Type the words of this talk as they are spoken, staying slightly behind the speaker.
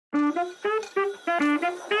Good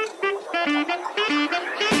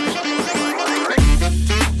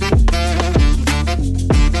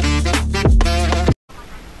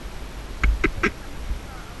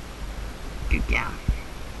gal.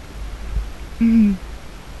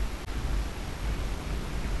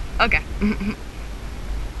 Okay.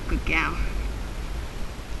 Good gal.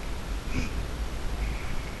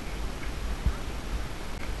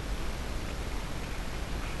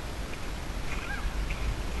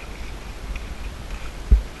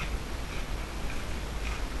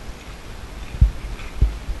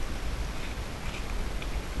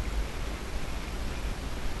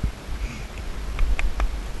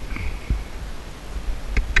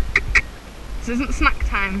 This isn't snack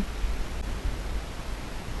time.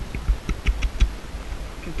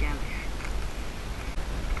 Good girl.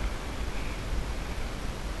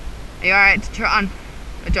 Are you alright to trot on?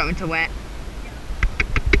 Or do you want me to wait?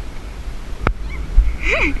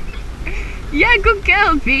 Yeah, good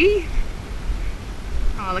girl, B.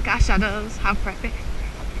 Oh, look at our shadows. How pretty.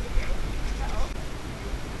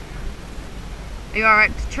 Are you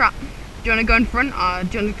alright to trot? Do you want to go in front or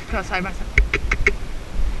do you want to go side by side?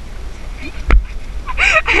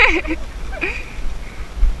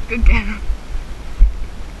 Good girl.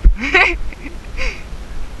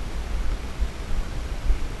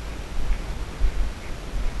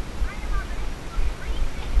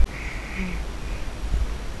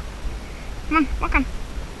 Come on, walk on.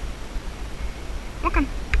 Walk on.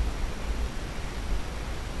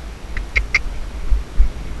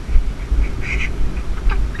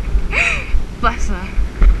 Bless her.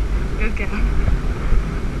 Good girl.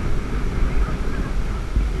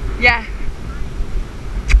 Yeah.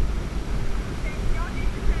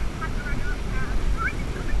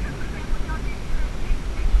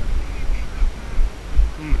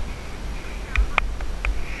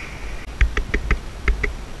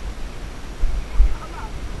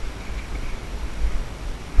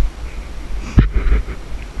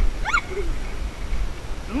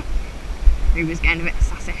 Oh, he was getting a bit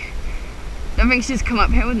sassy. Don't think she's come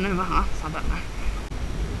up here with another horse, I don't know.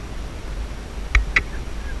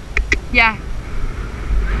 Yeah.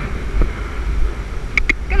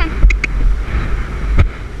 Come on.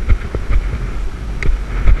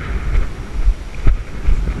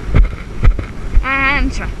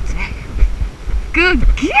 And trot it. Good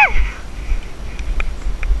girl.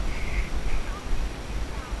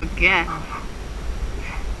 Good girl.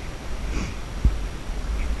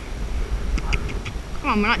 Come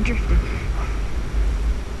on, we're not drifting.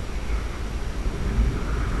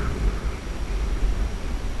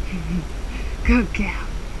 Good girl.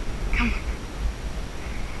 Come on.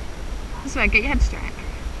 This way, get your head straight.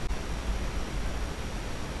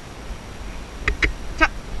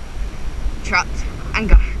 Trot. Trot. And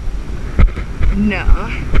go. No.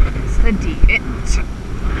 Steady it.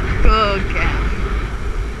 Good girl.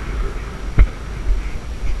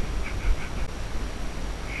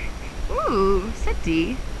 Ooh,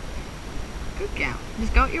 steady. Good girl.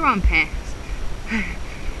 Just go at your own pace.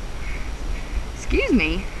 Excuse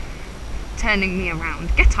me. Turning me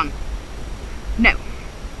around. Get on. No.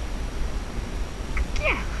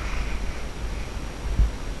 Yeah.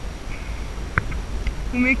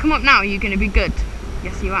 When we come up now, are you going to be good?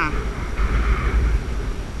 Yes, you are.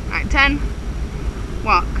 Right, turn.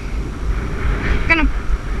 Walk. Gonna.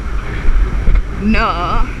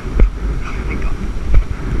 No. Oh my god.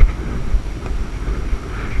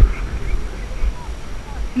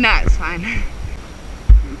 No, it's fine.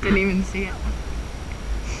 Didn't even see it.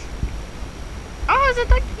 Oh, there's a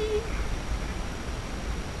ducky!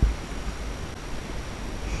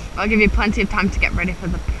 I'll give you plenty of time to get ready for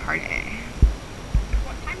the party.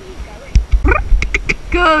 What time are you going?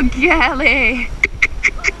 Good girlie!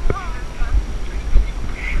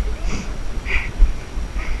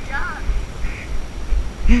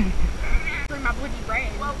 My bloody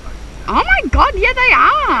brain. Oh my god, yeah they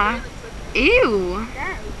are! Ew!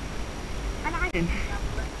 Yeah. And I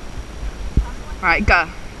Right, go.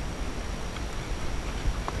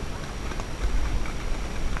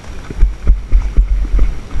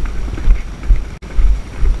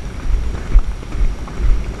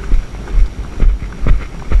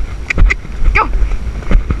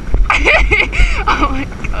 Oh my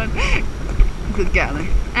god. Good girl.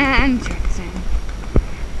 And Jackson.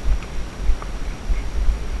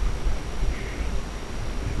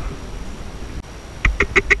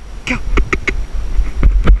 Go.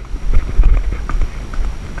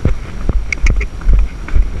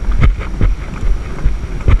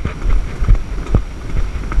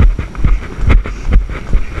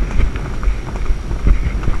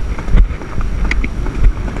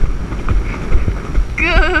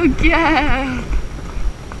 Good. Good girl.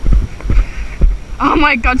 Oh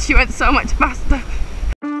my god, she went so much faster.